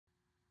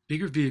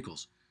Bigger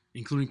vehicles,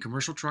 including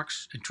commercial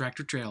trucks and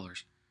tractor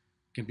trailers,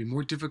 can be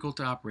more difficult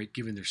to operate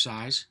given their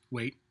size,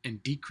 weight,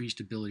 and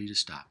decreased ability to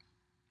stop.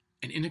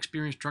 An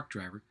inexperienced truck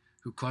driver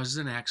who causes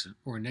an accident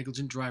or a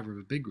negligent driver of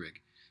a big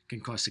rig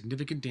can cause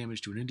significant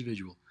damage to an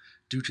individual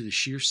due to the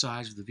sheer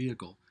size of the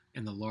vehicle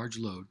and the large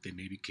load they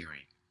may be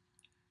carrying.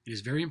 It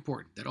is very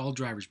important that all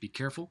drivers be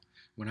careful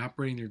when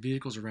operating their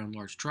vehicles around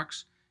large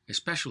trucks,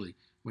 especially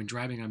when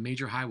driving on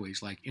major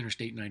highways like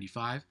Interstate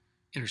 95,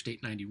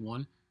 Interstate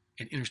 91,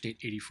 and Interstate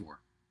 84.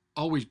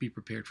 Always be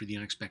prepared for the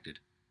unexpected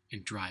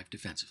and drive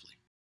defensively.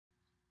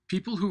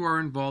 People who are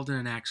involved in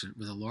an accident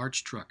with a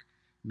large truck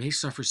may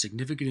suffer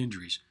significant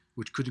injuries,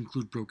 which could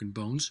include broken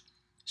bones,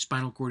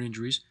 spinal cord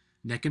injuries,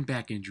 neck and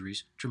back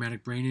injuries,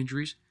 traumatic brain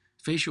injuries,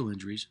 facial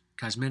injuries,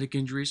 cosmetic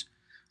injuries,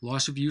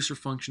 loss of use or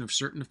function of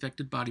certain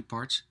affected body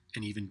parts,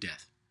 and even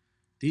death.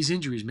 These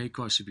injuries may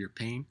cause severe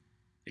pain,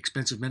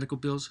 expensive medical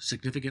bills,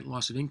 significant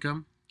loss of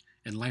income,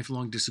 and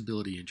lifelong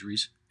disability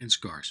injuries and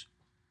scars.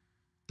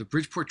 The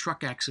Bridgeport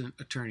truck accident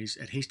attorneys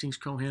at Hastings,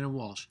 Cohan, and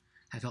Walsh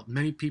have helped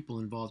many people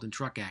involved in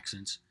truck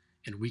accidents,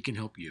 and we can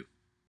help you.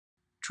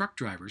 Truck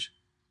drivers,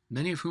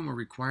 many of whom are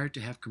required to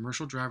have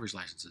commercial driver's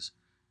licenses,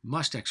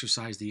 must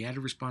exercise the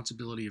added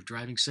responsibility of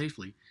driving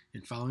safely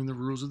and following the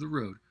rules of the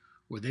road,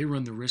 or they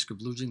run the risk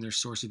of losing their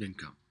source of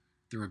income,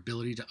 their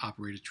ability to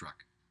operate a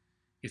truck.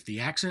 If the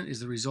accident is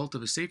the result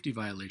of a safety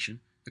violation,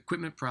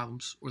 equipment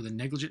problems, or the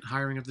negligent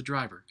hiring of the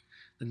driver,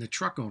 then the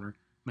truck owner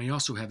may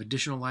also have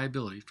additional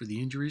liability for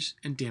the injuries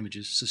and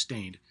damages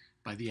sustained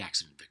by the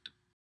accident victim.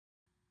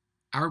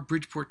 Our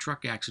Bridgeport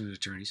truck accident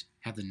attorneys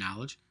have the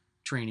knowledge,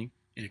 training,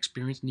 and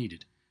experience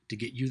needed to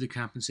get you the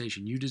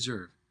compensation you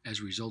deserve as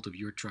a result of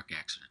your truck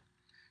accident.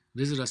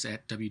 Visit us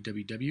at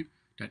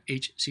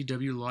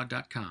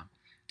www.hcwlaw.com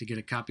to get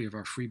a copy of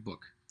our free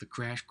book, The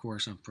Crash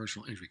Course on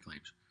Personal Injury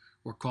Claims,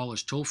 or call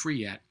us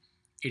toll-free at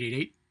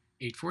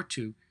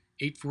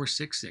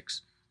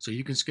 888-842-8466 so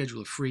you can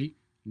schedule a free,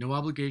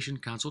 no-obligation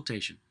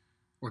consultation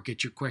or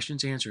get your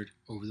questions answered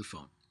over the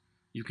phone.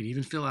 You can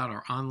even fill out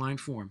our online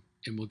form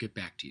and we'll get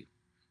back to you.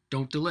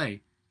 Don't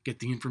delay. Get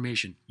the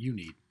information you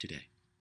need today.